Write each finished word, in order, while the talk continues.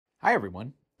Hi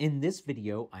everyone. In this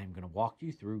video, I'm going to walk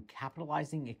you through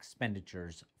capitalizing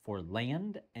expenditures for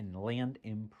land and land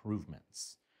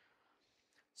improvements.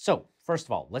 So, first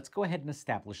of all, let's go ahead and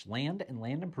establish land and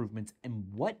land improvements and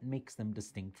what makes them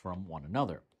distinct from one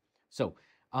another. So,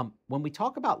 when we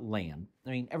talk about land,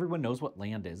 I mean, everyone knows what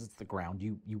land is. It's the ground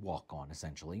you walk on,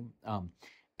 essentially.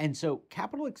 And so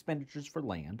capital expenditures for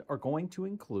land are going to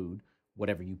include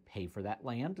whatever you pay for that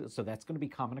land. So that's going to be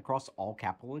common across all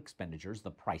capital expenditures, the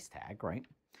price tag, right?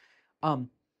 Um,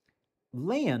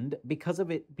 Land, because of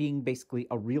it being basically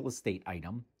a real estate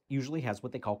item, usually has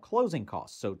what they call closing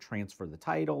costs. So transfer the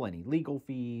title, any legal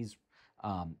fees,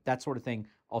 that sort of thing.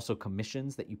 Also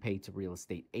commissions that you pay to real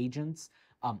estate agents.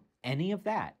 Any of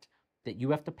that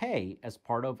you have to pay as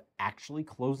part of actually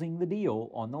closing the deal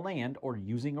on the land or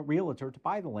using a realtor to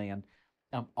buy the land,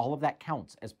 all of that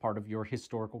counts as part of your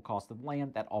historical cost of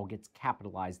land. That all gets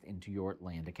capitalized into your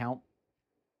land account.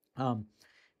 Um,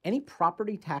 any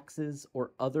property taxes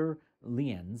or other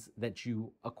liens that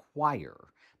you acquire.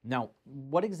 Now,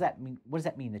 what does that mean? What does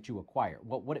that mean that you acquire?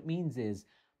 Well, what it means is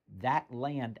that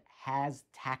land has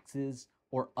taxes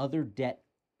or other debt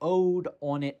owed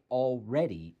on it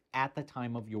already at the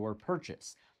time of your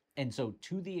purchase. And so,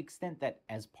 to the extent that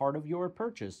as part of your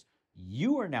purchase,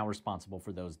 you are now responsible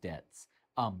for those debts,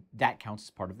 that counts as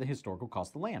part of the historical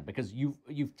cost of land because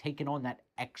you've taken on that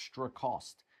extra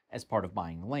cost as part of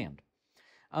buying the land.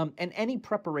 And any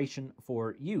preparation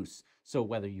for use. So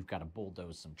whether you've got to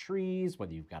bulldoze some trees,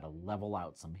 whether you've got to level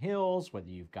out some hills, whether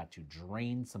you've got to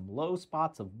drain some low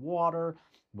spots of water,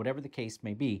 whatever the case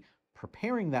may be,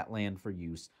 preparing that land for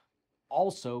use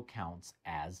also counts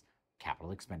as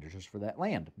capital expenditures for that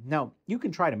land. Now, you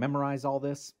can try to memorize all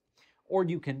this, or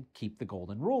you can keep the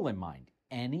golden rule in mind.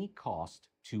 Any cost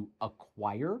to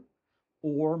acquire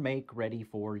or make ready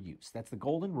for use. That's the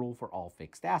golden rule for all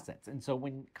fixed assets. And so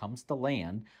when it comes to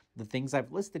land, the things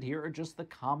I've listed here are just the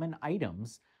common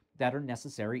items that are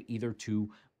necessary either to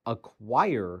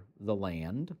acquire the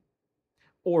land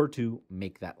or to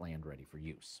make that land ready for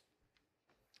use.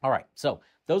 All right, so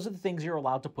those are the things you're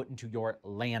allowed to put into your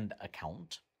land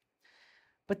account.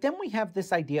 But then we have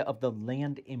this idea of the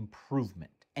land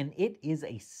improvement, and it is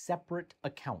a separate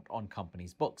account on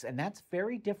companies' books, and that's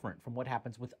very different from what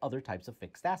happens with other types of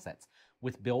fixed assets.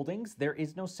 With buildings, there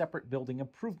is no separate building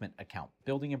improvement account.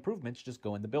 Building improvements just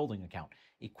go in the building account.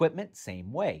 Equipment,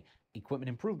 same way. Equipment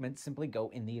improvements simply go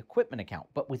in the equipment account.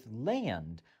 But with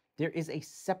land, there is a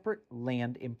separate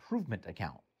land improvement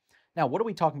account. Now, what are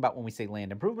we talking about when we say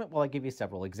land improvement? Well, I give you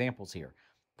several examples here.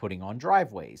 Putting on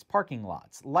driveways, parking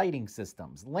lots, lighting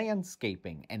systems,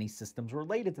 landscaping, any systems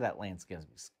related to that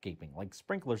landscaping, like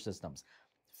sprinkler systems,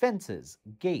 fences,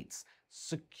 gates,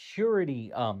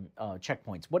 security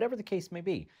checkpoints, whatever the case may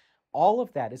be. All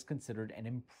of that is considered an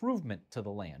improvement to the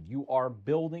land. You are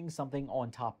building something on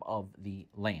top of the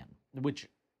land, which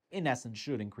in essence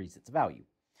should increase its value.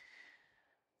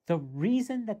 The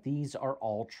reason that these are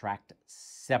all tracked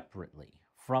separately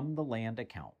from the land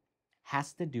account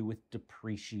has to do with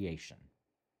depreciation.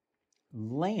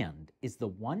 Land is the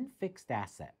one fixed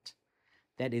asset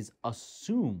that is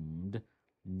assumed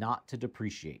not to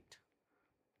depreciate.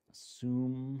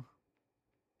 Assume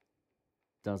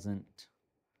doesn't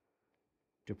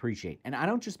depreciate. And I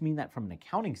don't just mean that from an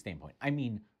accounting standpoint. I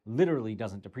mean literally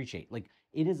doesn't depreciate. Like,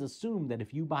 it is assumed that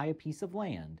if you buy a piece of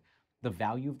land, the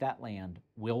value of that land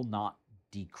will not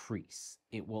decrease.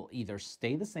 It will either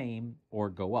stay the same or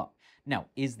go up. Now,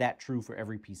 is that true for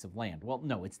every piece of land? Well,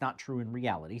 no, it's not true in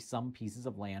reality. Some pieces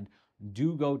of land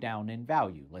do go down in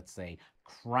value. Let's say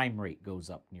crime rate goes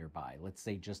up nearby. Let's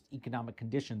say just economic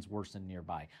conditions worsen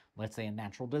nearby. Let's say a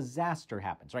natural disaster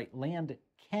happens, right? Land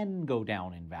can go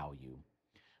down in value.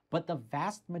 But the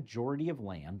vast majority of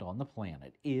land on the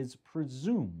planet is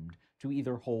presumed to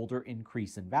either hold or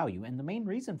increase in value. And the main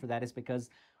reason for that is because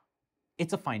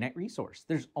it's a finite resource.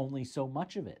 There's only so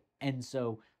much of it. And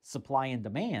so supply and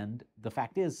demand, the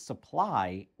fact is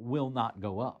supply will not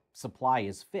go up. Supply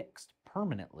is fixed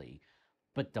permanently,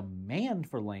 but demand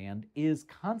for land is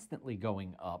constantly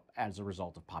going up as a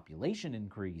result of population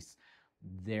increase.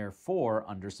 Therefore,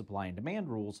 under supply and demand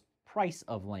rules, price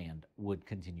of land would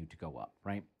continue to go up,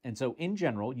 right? And so in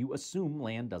general, you assume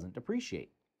land doesn't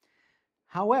depreciate.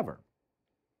 However,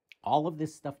 all of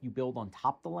this stuff you build on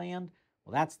top of the land,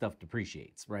 well, that stuff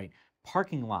depreciates, right?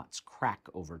 Parking lots crack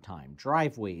over time.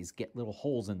 Driveways get little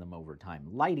holes in them over time.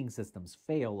 Lighting systems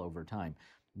fail over time.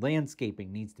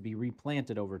 Landscaping needs to be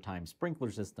replanted over time.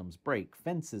 Sprinkler systems break.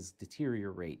 Fences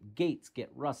deteriorate. Gates get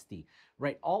rusty,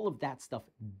 right? All of that stuff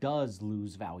does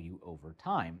lose value over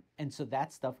time. And so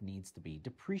that stuff needs to be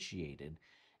depreciated.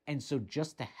 And so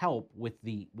just to help with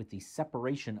the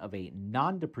separation of a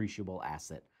non-depreciable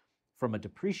asset from a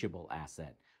depreciable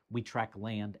asset, we track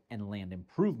land and land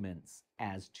improvements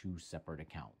as two separate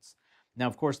accounts. Now,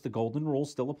 of course, the golden rule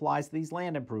still applies to these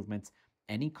land improvements.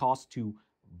 Any cost to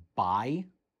buy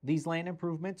these land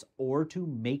improvements or to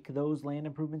make those land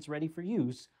improvements ready for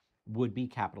use would be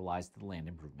capitalized to the land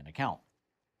improvement account.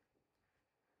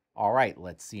 All right,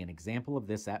 let's see an example of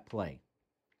this at play.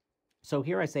 So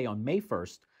here I say on May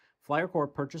 1st, Flyer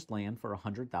Corp purchased land for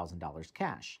 $100,000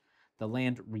 cash. The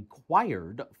land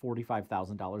required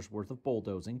 $45,000 worth of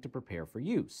bulldozing to prepare for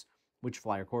use, which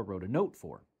Flyer Corp wrote a note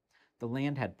for. The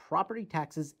land had property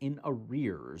taxes in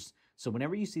arrears. So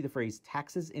whenever you see the phrase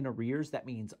taxes in arrears, that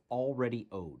means already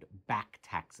owed. Back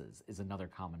taxes is another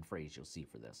common phrase you'll see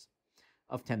for this,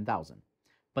 of $10,000.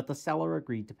 But the seller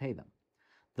agreed to pay them.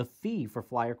 The fee for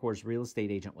Flyer Corp's real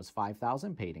estate agent was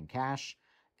 $5,000 paid in cash,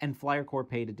 and Flyer Corp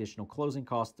paid additional closing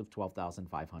costs of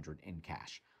 $12,500 in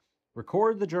cash.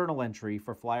 Record the journal entry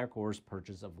for Flyer Corp's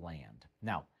purchase of land.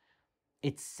 Now,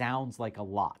 it sounds like a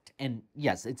lot, and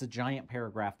yes, it's a giant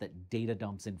paragraph that data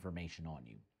dumps information on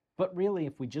you. But really,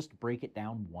 if we just break it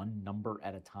down one number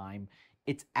at a time,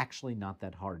 it's actually not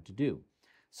that hard to do.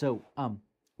 So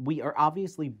we are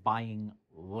obviously buying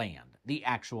land, the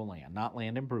actual land, not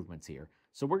land improvements here.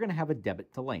 So we're going to have a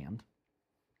debit to land.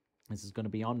 This is going to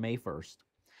be on May 1st.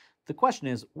 The question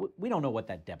is, we don't know what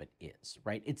that debit is,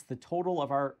 right? It's the total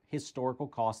of our historical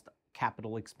cost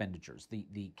capital expenditures,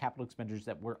 the capital expenditures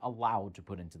that we're allowed to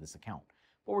put into this account.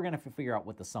 But we're going to have to figure out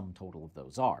what the sum total of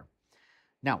those are.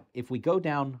 Now, if we go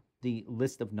down the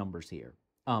list of numbers here,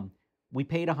 we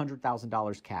paid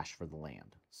 $100,000 cash for the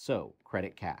land. So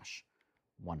credit cash,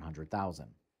 $100,000.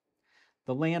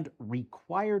 The land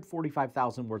required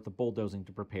 $45,000 worth of bulldozing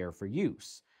to prepare for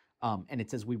use. And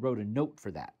it says we wrote a note for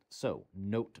that. So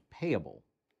note payable,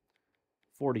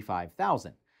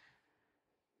 $45,000.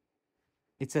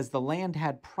 It says the land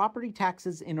had property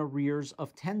taxes in arrears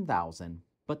of $10,000,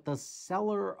 but the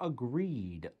seller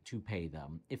agreed to pay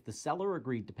them. If the seller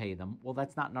agreed to pay them, well,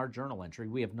 that's not in our journal entry.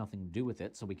 We have nothing to do with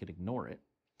it, so we could ignore it.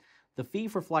 The fee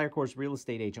for Flyer Corp's real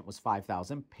estate agent was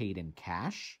 $5,000 paid in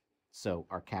cash. So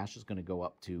our cash is going to go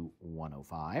up to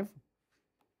 $105,000.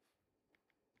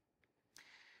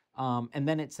 And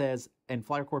then it says, and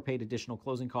Flyer Corp paid additional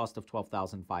closing cost of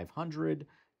 $12,500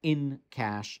 in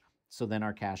cash. So then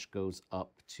our cash goes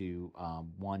up to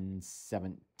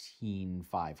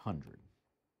 $117,500.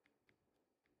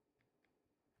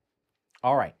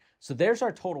 All right, so there's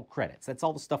our total credits. That's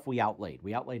all the stuff we outlaid.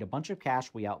 We outlaid a bunch of cash.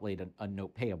 We outlaid a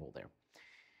note payable there.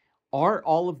 Are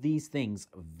all of these things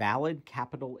valid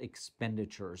capital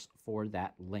expenditures for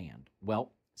that land?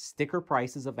 Well, sticker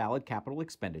price is a valid capital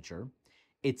expenditure.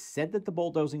 It said that the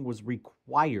bulldozing was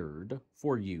required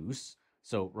for use.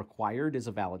 So required is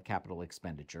a valid capital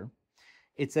expenditure.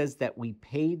 It says that we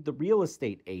paid the real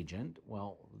estate agent.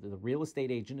 Well, the real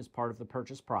estate agent is part of the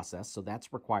purchase process, so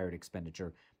that's required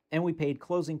expenditure. And we paid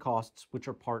closing costs, which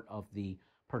are part of the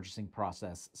purchasing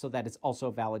process, so that is also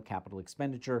a valid capital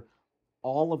expenditure.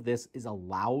 All of this is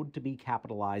allowed to be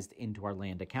capitalized into our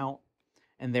land account,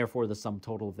 and therefore the sum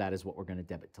total of that is what we're going to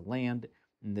debit to land.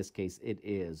 In this case, it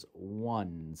is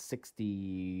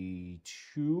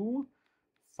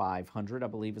 $162,500, I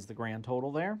believe, is the grand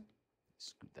total there.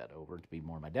 Scoot that over to be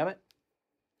more my debit.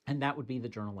 And that would be the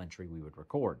journal entry we would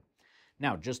record.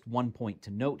 Now, just one point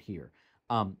to note here.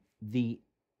 The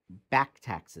back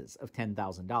taxes of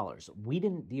 $10,000, we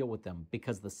didn't deal with them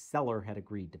because the seller had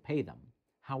agreed to pay them.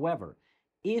 However,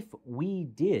 if we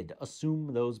did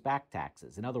assume those back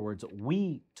taxes, in other words,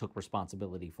 we took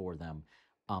responsibility for them,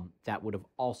 that would have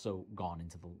also gone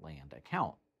into the land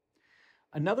account.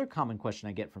 Another common question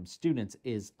I get from students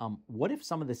is, what if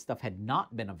some of this stuff had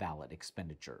not been a valid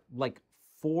expenditure? Like,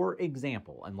 for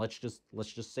example, and let's just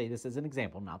say this as an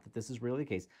example, not that this is really the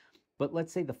case, but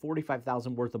let's say the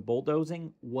 $45,000 worth of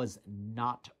bulldozing was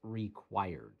not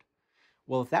required.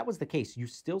 Well, if that was the case, you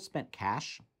still spent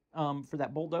cash for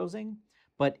that bulldozing,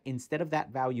 but instead of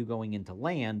that value going into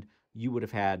land, you would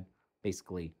have had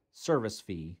basically service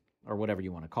fee, or whatever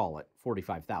you want to call it,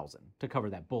 $45,000 to cover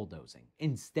that bulldozing,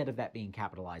 instead of that being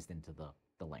capitalized into the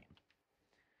land.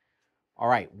 All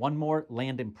right, one more,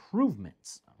 land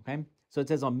improvements, okay? So it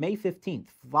says on May 15th,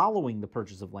 following the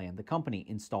purchase of land, the company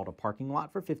installed a parking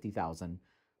lot for $50,000,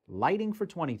 lighting for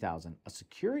 $20,000, a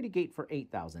security gate for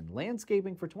 $8,000,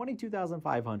 landscaping for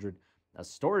 $22,500, a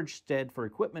storage shed for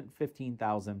equipment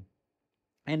 $15,000,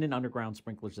 and an underground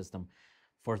sprinkler system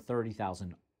for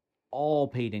 $30,000, all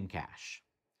paid in cash.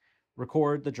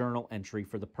 Record the journal entry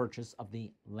for the purchase of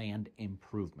the land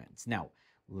improvements. Now,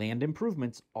 Land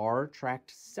improvements are tracked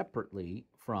separately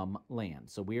from land.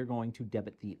 So we are going to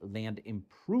debit the land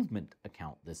improvement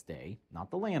account this day, not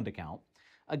the land account.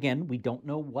 Again, we don't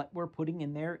know what we're putting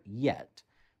in there yet,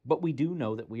 but we do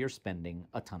know that we are spending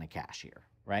a ton of cash here,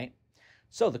 right?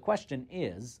 So the question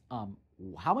is,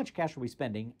 how much cash are we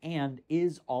spending, and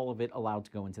is all of it allowed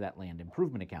to go into that land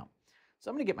improvement account?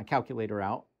 So I'm going to get my calculator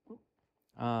out.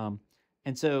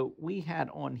 And so we had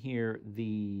on here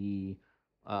the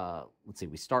let's see,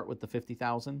 we start with the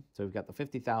 50,000. So we've got the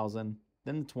 50,000,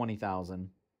 then the 20,000,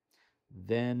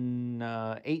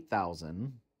 then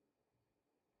 8,000,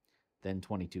 then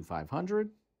 22,500,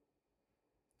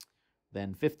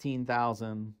 then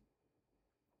 15,000,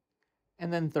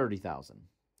 and then 30,000.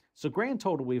 So grand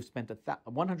total, we've spent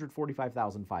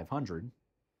 145,500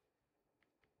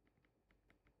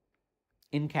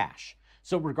 in cash.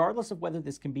 So regardless of whether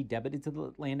this can be debited to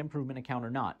the land improvement account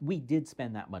or not, we did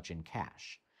spend that much in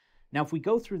cash. Now, if we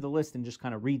go through the list and just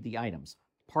kind of read the items,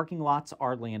 parking lots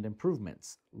are land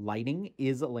improvements. Lighting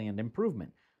is a land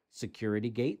improvement. Security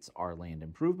gates are land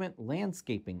improvement.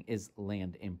 Landscaping is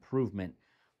land improvement.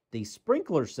 The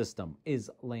sprinkler system is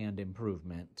land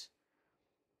improvement.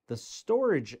 The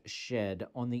storage shed,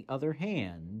 on the other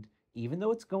hand, even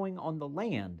though it's going on the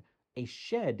land, a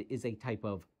shed is a type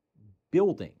of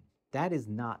building. That is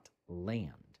not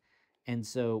land. And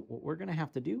so what we're going to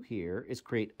have to do here is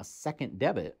create a second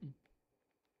debit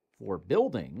for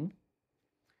building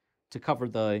to cover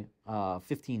the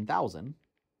 15,000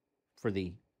 for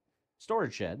the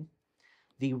storage shed.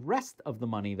 The rest of the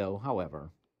money, though,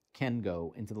 however, can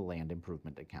go into the land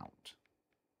improvement account.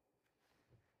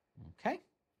 Okay.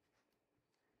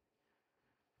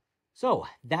 So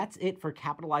that's it for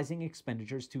capitalizing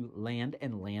expenditures to land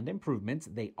and land improvements.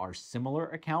 They are similar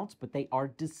accounts, but they are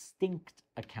distinct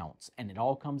accounts. And it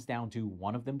all comes down to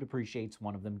one of them depreciates,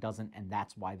 one of them doesn't, and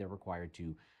that's why they're required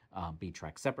to be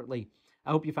tracked separately.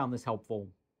 I hope you found this helpful,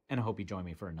 and I hope you join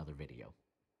me for another video.